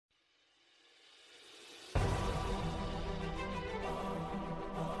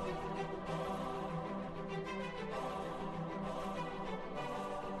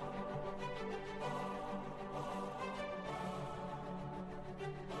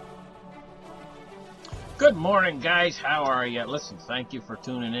Good morning, guys. How are you? Listen, thank you for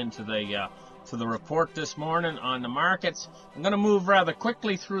tuning in to the report this morning on the markets. I'm going to move rather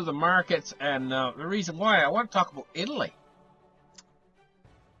quickly through the markets, and the reason why I want to talk about Italy.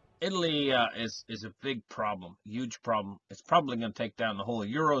 Italy is a big problem, huge problem. It's probably going to take down the whole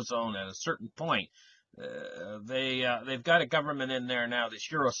Eurozone at a certain point. They've got a government in there now that's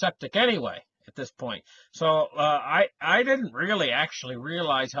Eurosceptic anyway at this point. So I didn't really actually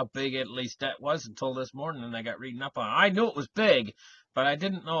realize how big Italy's debt was until this morning, and I got reading up on it. I knew it was big, but I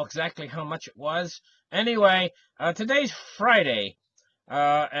didn't know exactly how much it was. Anyway, today's Friday,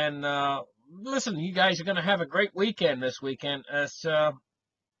 and listen, you guys are going to have a great weekend this weekend. It's the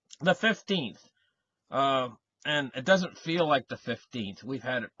 15th. And it doesn't feel like the 15th. We've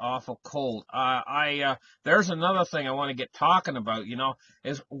had it awful cold. There's another thing I want to get talking about,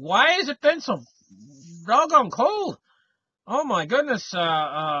 is why has it been so doggone cold? Oh my goodness,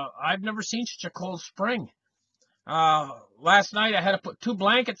 I've never seen such a cold spring. Last night I had to put 2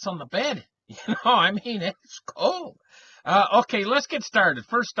 blankets on the bed. It's cold. Okay, let's get started.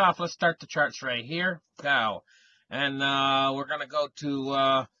 First off, let's start the charts right here. Cow. And, we're gonna go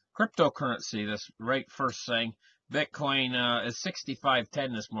to, cryptocurrency, this right first thing. Bitcoin is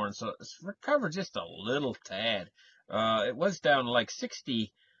 65.10 this morning, so it's recovered just a little tad. It was down like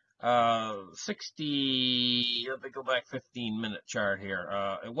 60. Let me go back 15-minute chart here.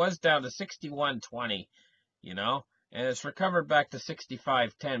 It was down to 61.20, and it's recovered back to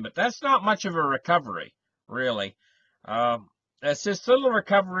 65.10, but that's not much of a recovery, really. It's this little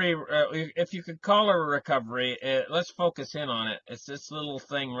recovery, if you could call it a recovery. Let's focus in on it. It's this little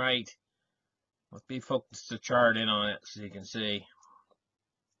thing right. Let's focus the chart in on it so you can see.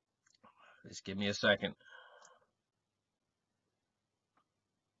 Just give me a second.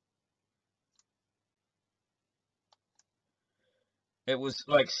 It was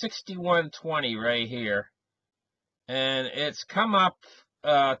like 61.20 right here. And it's come up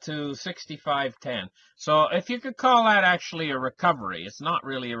to 65.10. So if you could call that actually a recovery, it's not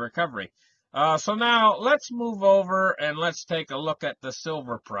really a recovery. So now let's move over and let's take a look at the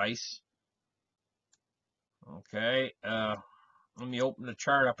silver price. Okay, let me open the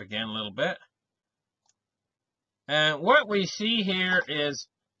chart up again a little bit. And what we see here is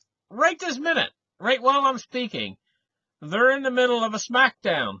right this minute, right while I'm speaking, they're in the middle of a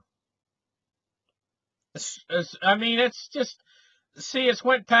smackdown. It's just, see, it's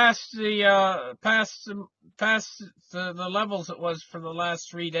went past the the levels it was for the last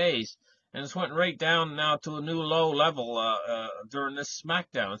 3 days, and it's went right down now to a new low level during this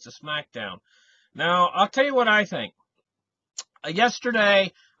smackdown. It's a smackdown. Now I'll tell you what I think.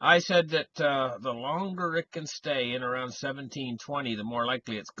 Yesterday I said that the longer it can stay in around 1720, the more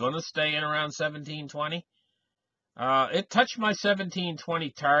likely it's going to stay in around 1720. It touched my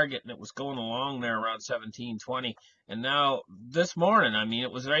 1720 target, and it was going along there around 1720. And now this morning,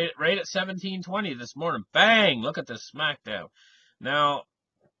 it was right at 1720 this morning. Bang! Look at this smackdown. Now,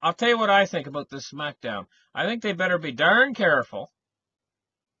 I'll tell you what I think about this smackdown. I think they better be darn careful,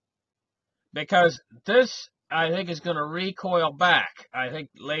 because this, I think, is going to recoil back. I think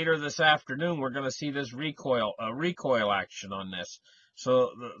later this afternoon we're going to see this recoil action on this.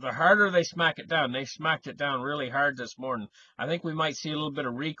 So the harder they smack it down, they smacked it down really hard this morning. I think we might see a little bit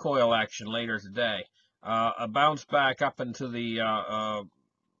of recoil action later today. A bounce back up into the,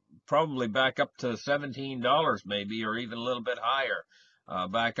 probably back up to $17 maybe, or even a little bit higher.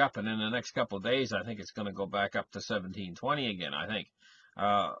 Back up, and in the next couple of days, I think it's going to go back up to 1720 again, I think.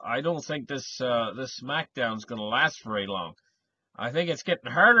 I don't think this smackdown is going to last very long. I think it's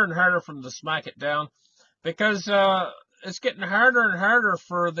getting harder and harder for them to smack it down, because it's getting harder and harder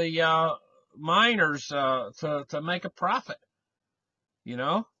for the miners to make a profit,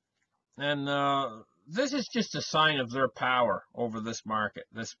 and this is just a sign of their power over this market,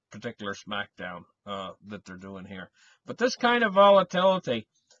 this particular smackdown that they're doing here. But this kind of volatility,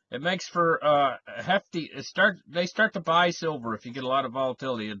 it makes for hefty. They start to buy silver if you get a lot of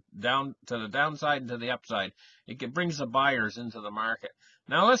volatility down to the downside and to the upside. It brings the buyers into the market.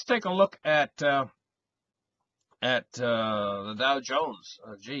 Now let's take a look at the Dow Jones.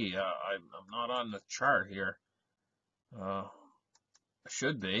 I'm not on the chart here. I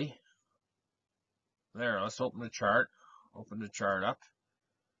should be. There, let's open the chart. Open the chart up.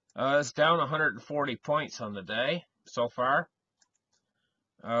 It's down 140 points on the day so far.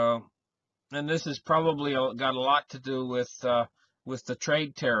 And this has probably got a lot to do with the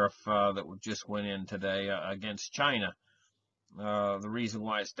trade tariff that just went in today against China. The reason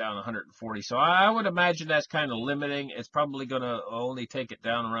why it's down 140. So I would imagine that's kind of limiting. It's probably going to only take it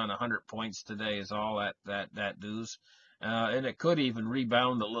down around 100 points today is all that does. And it could even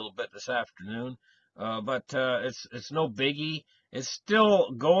rebound a little bit this afternoon. but it's no biggie. It's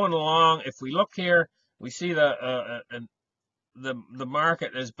still going along. If we look here, we see the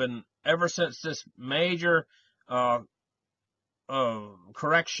market has been, ever since this major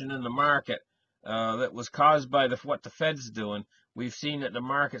correction in the market that was caused by what the Fed's doing. We've seen that the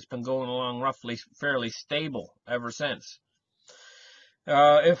market's been going along roughly fairly stable ever since.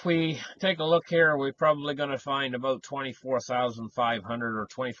 If we take a look here, we're probably going to find about 24,500 or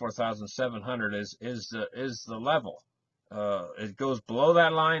 24,700 is the level. It goes below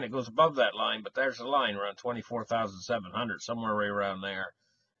that line, it goes above that line, but there's a line around 24,700, somewhere right around there.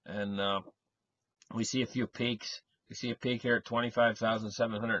 And we see a few peaks. We see a peak here at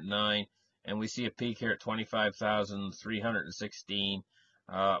 25,709, and we see a peak here at 25,316.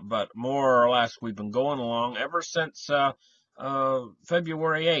 But more or less, we've been going along ever since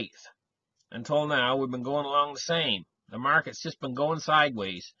February 8th until now. We've been going along the same. The market's just been going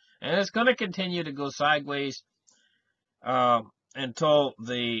sideways, and it's going to continue to go sideways until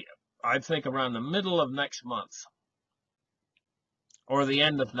I think around the middle of next month or the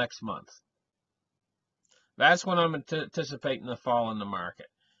end of next month. That's when I'm anticipating the fall in the market.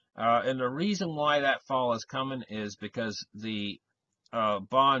 And the reason why that fall is coming is because the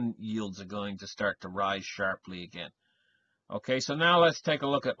bond yields are going to start to rise sharply again. Okay, so now let's take a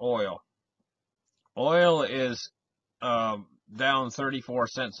look at oil. Oil is down 34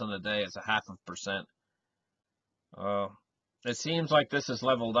 cents on the day. It's a 0.5%. It seems like this has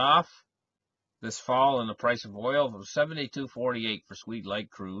leveled off. This fall in the price of oil from 72.48 for sweet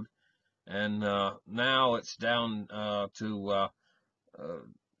light crude. And now it's down to,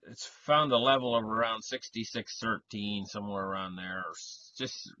 it's found a level of around 66.13, somewhere around there, or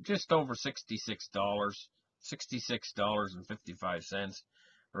just over $66, $66.55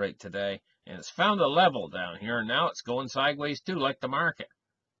 right today. And it's found a level down here, and now it's going sideways too, like the market.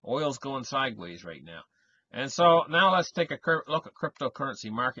 Oil's going sideways right now. And so now let's take a look at cryptocurrency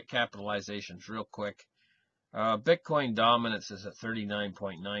market capitalizations real quick. Bitcoin dominance is at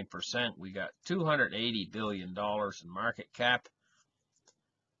 39.9%. We got $280 billion in market cap.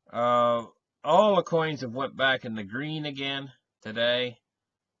 All the coins have went back in the green again today.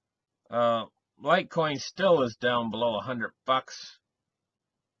 Litecoin still is down below $100.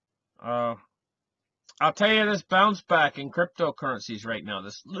 I'll tell you, this bounce back in cryptocurrencies right now,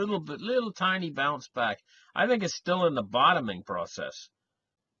 this little tiny bounce back, I think it's still in the bottoming process.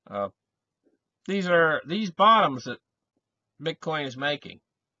 These bottoms that Bitcoin is making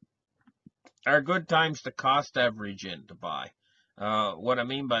are good times to cost average in to buy. What I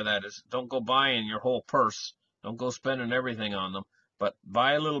mean by that is, don't go buying your whole purse. Don't go spending everything on them, but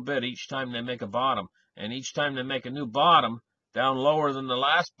buy a little bit each time they make a bottom. And each time they make a new bottom down lower than the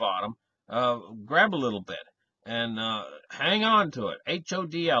last bottom, grab a little bit and hang on to it.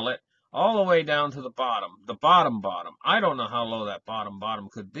 HODL it all the way down to the bottom, bottom. I don't know how low that bottom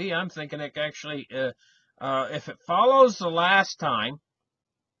could be. I'm thinking it actually, if it follows the last time,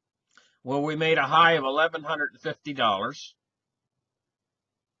 well, we made a high of $1,150,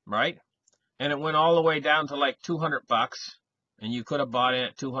 right? And it went all the way down to like $200, and you could have bought in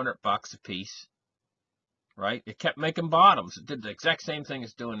at $200 a piece, right? It kept making bottoms. It did the exact same thing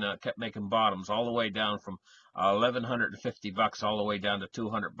it's doing now. It kept making bottoms all the way down from $1,150 all the way down to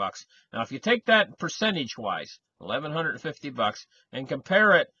 $200. Now, if you take that percentage-wise, $1,150, and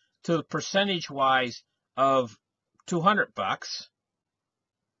compare it to the percentage-wise of $200,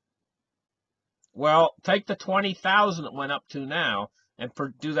 well, take the 20,000 it went up to now and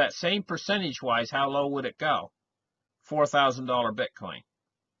do that same percentage-wise. How low would it go? $4,000 Bitcoin.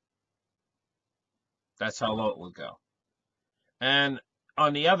 That's how low it would go. And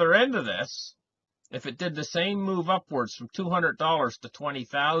on the other end of this, if it did the same move upwards from $200 to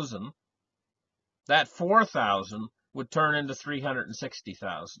 20,000, that 4,000 would turn into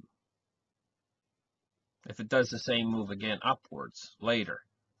 360,000. If it does the same move again upwards later.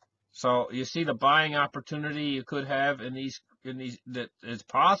 So you see the buying opportunity you could have in these that is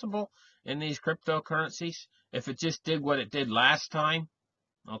possible in these cryptocurrencies if it just did what it did last time.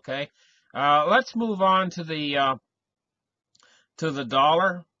 Okay. Let's move on to the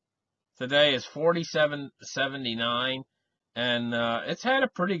dollar. Today is 47.79, and it's had a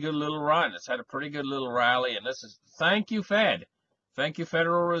pretty good little run. It's had a pretty good little rally, and this is thank you Fed, thank you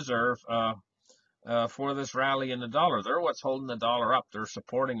Federal Reserve for this rally in the dollar. They're what's holding the dollar up. They're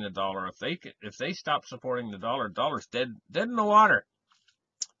supporting the dollar. If they stop supporting the dollar, dollar's dead in the water.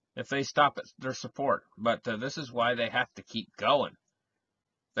 If they stop their support, but this is why they have to keep going.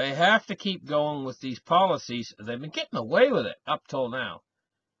 They have to keep going with these policies. They've been getting away with it up till now.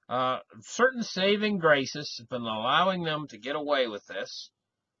 Certain saving graces have been allowing them to get away with this.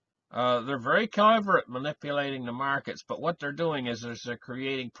 They're very clever at manipulating the markets, but what they're doing is they're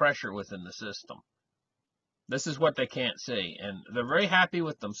creating pressure within the system. This is what they can't see, and they're very happy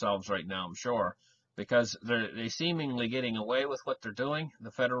with themselves right now, I'm sure, because they're seemingly getting away with what they're doing,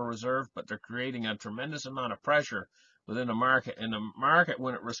 the Federal Reserve, but they're creating a tremendous amount of pressure within the market, and the market,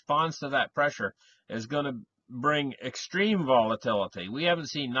 when it responds to that pressure, is going to bring extreme volatility. We haven't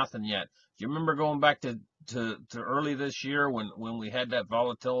seen nothing yet. Do you remember going back to early this year when we had that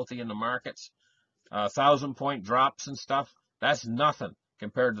volatility in the markets, 1,000-point drops and stuff? That's nothing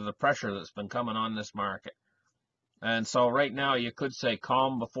compared to the pressure that's been coming on this market. And so right now you could say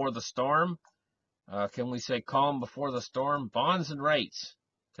calm before the storm. Can we say calm before the storm? Bonds and rates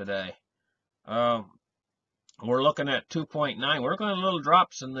today. We're looking at 2.9. We're looking at little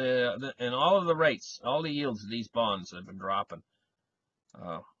drops in in all of the rates, all the yields of these bonds have been dropping.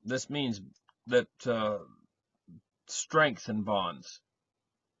 This means that strength in bonds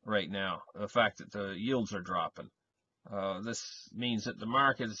right now. The fact that the yields are dropping. This means that the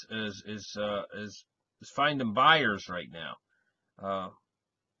market is finding buyers right now.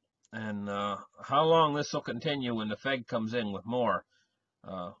 And how long this will continue when the Fed comes in with more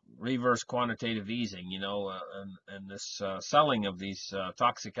reverse quantitative easing, and this selling of these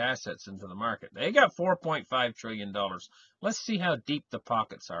toxic assets into the market. They got $4.5 trillion. Let's see how deep the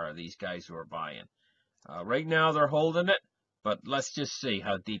pockets are of these guys who are buying. Right now they're holding it, but let's just see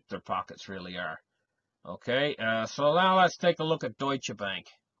how deep their pockets really are. Okay, so now let's take a look at Deutsche Bank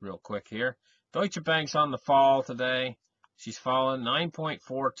real quick here. Deutsche Bank's on the fall today. She's fallen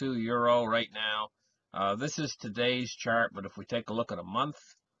 9.42 euro right now. This is today's chart, but if we take a look at a month,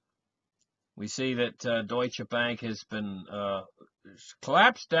 we see that Deutsche Bank has been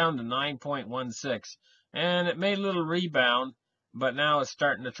collapsed down to 9.16, and it made a little rebound, but now it's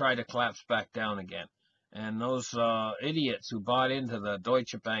starting to try to collapse back down again. And those idiots who bought into the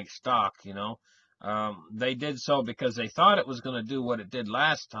Deutsche Bank stock, they did so because they thought it was going to do what it did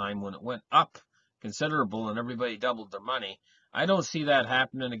last time when it went up considerable and everybody doubled their money. I don't see that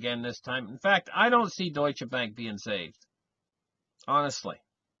happening again this time. In fact, I don't see Deutsche Bank being saved. Honestly.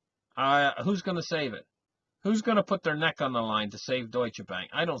 Who's going to save it? Who's going to put their neck on the line to save Deutsche Bank?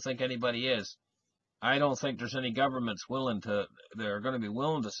 I don't think anybody is. I don't think there's any governments they're going to be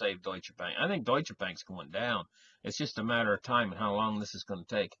willing to save Deutsche Bank. I think Deutsche Bank's going down. It's just a matter of time and how long this is going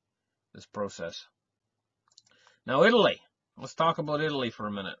to take, this process. Now, Italy. Let's talk about Italy for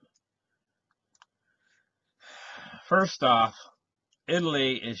a minute. First off,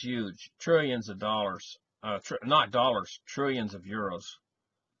 Italy is huge. Trillions of dollars. Not dollars, trillions of euros.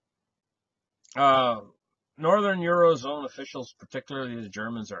 Northern Eurozone officials, particularly the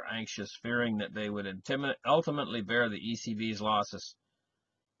Germans, are anxious, fearing that they would ultimately bear the ECB's losses.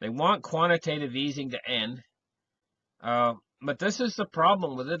 They want quantitative easing to end, but this is the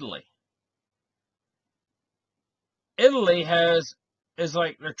problem with Italy. Italy is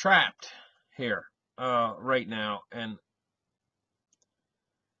like they're trapped here right now, and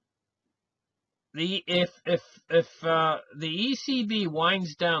if the ECB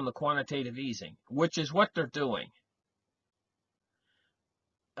winds down the quantitative easing, which is what they're doing,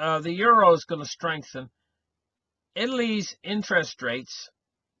 the euro is going to strengthen. Italy's interest rates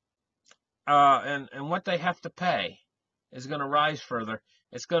and what they have to pay is going to rise further.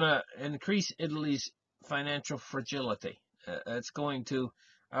 It's going to increase Italy's financial fragility. It's going to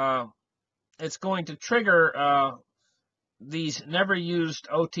trigger these never used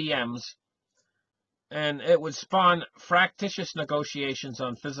OTMs. And it would spawn fractious negotiations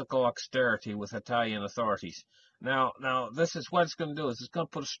on physical austerity with Italian authorities. Now, this is what it's going to do. It's going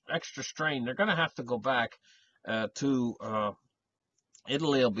to put extra strain. They're going to have to go back to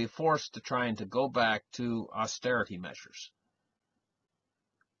Italy will be forced to try and to go back to austerity measures.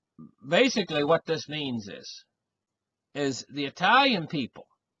 Basically, what this means is the Italian people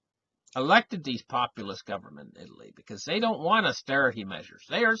elected these populist government in Italy because they don't want austerity measures.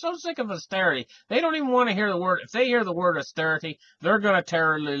 They are so sick of austerity, they don't even want to hear the word. If they hear the word austerity, they're going to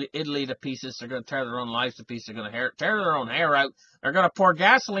tear Italy to pieces. They're going to tear their own lives to pieces. They're going to tear their own hair out. They're going to pour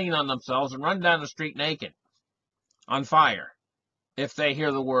gasoline on themselves and run down the street naked, on fire, if they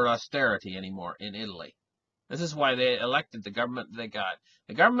hear the word austerity anymore in Italy. This is why they elected the government that they got.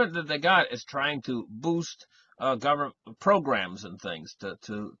 The government that they got is trying to boost government programs and things to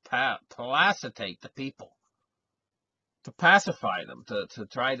placitate the people, to pacify them, to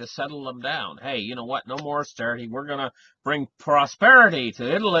try to settle them down. Hey, you know what? No more austerity. We're going to bring prosperity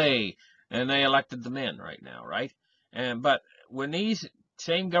to Italy. And they elected them in right now, right? But when these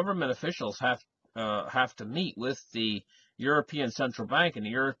same government officials have to meet with the European Central Bank, and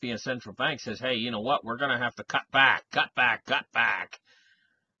the European Central Bank says, hey, you know what? We're going to have to cut back.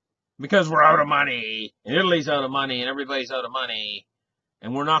 because we're out of money, and Italy's out of money, and everybody's out of money,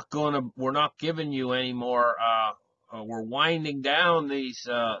 and we're not giving you any more. We're winding down these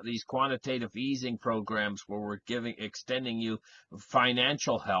quantitative easing programs where we're extending you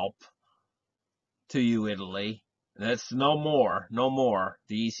financial help to you, Italy. That's no more,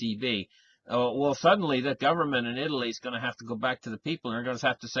 the ECB. Well, suddenly the government in Italy is going to have to go back to the people, and they're going to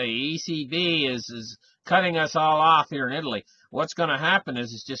have to say ECB is cutting us all off here in Italy. What's going to happen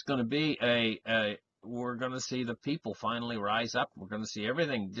is it's just going to be we're going to see the people finally rise up. We're going to see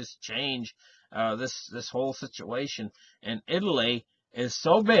everything just change. This whole situation, and Italy is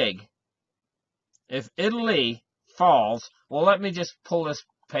so big. If Italy falls, well, let me just pull this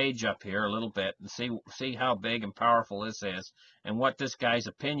page up here a little bit and see how big and powerful this is and what this guy's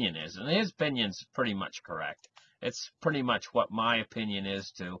opinion is. And his opinion's pretty much correct. It's pretty much what my opinion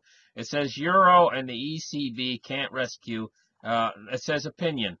is too. It says Euro and the ECB can't rescue. It says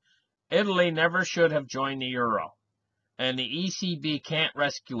opinion. Italy never should have joined the Euro, and the ECB can't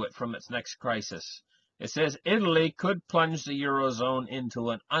rescue it from its next crisis. It says Italy could plunge the Eurozone into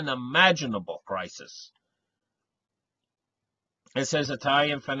an unimaginable crisis. It says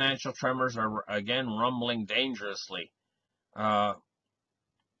Italian financial tremors are again rumbling dangerously. I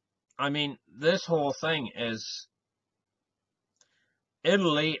mean, this whole thing is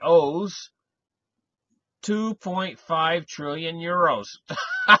Italy owes 2.5 trillion euros.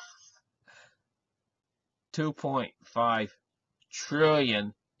 2.5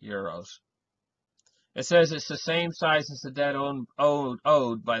 trillion euros. It says it's the same size as the debt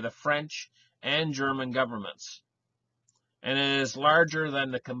owed by the French and German governments. And it is larger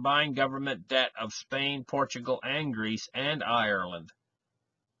than the combined government debt of Spain, Portugal, and Greece, and Ireland.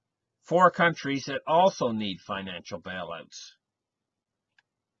 4 countries that also need financial bailouts.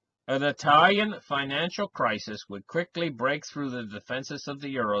 An Italian financial crisis would quickly break through the defenses of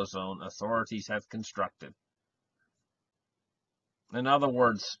the Eurozone authorities have constructed. In other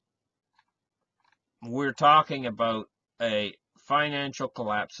words, we're talking about a financial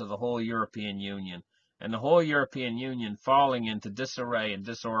collapse of the whole European Union, and the whole European Union falling into disarray and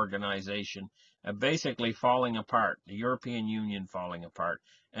disorganization, and basically falling apart, the European Union falling apart,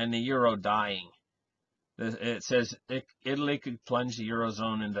 and the Euro dying. It says Italy could plunge the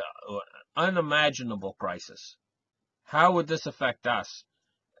Eurozone into an unimaginable crisis. How would this affect us?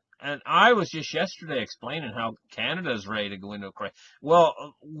 And I was just yesterday explaining how Canada is ready to go into a crisis.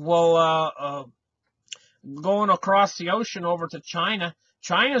 Going across the ocean over to China,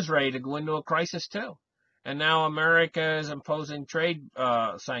 China's ready to go into a crisis too. And now America is imposing trade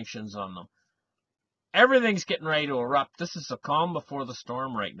sanctions on them. Everything's getting ready to erupt. This is the calm before the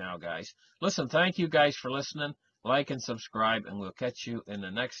storm right now, guys. Listen, thank you guys for listening. Like and subscribe, and we'll catch you in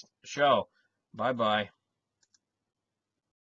the next show. Bye-bye.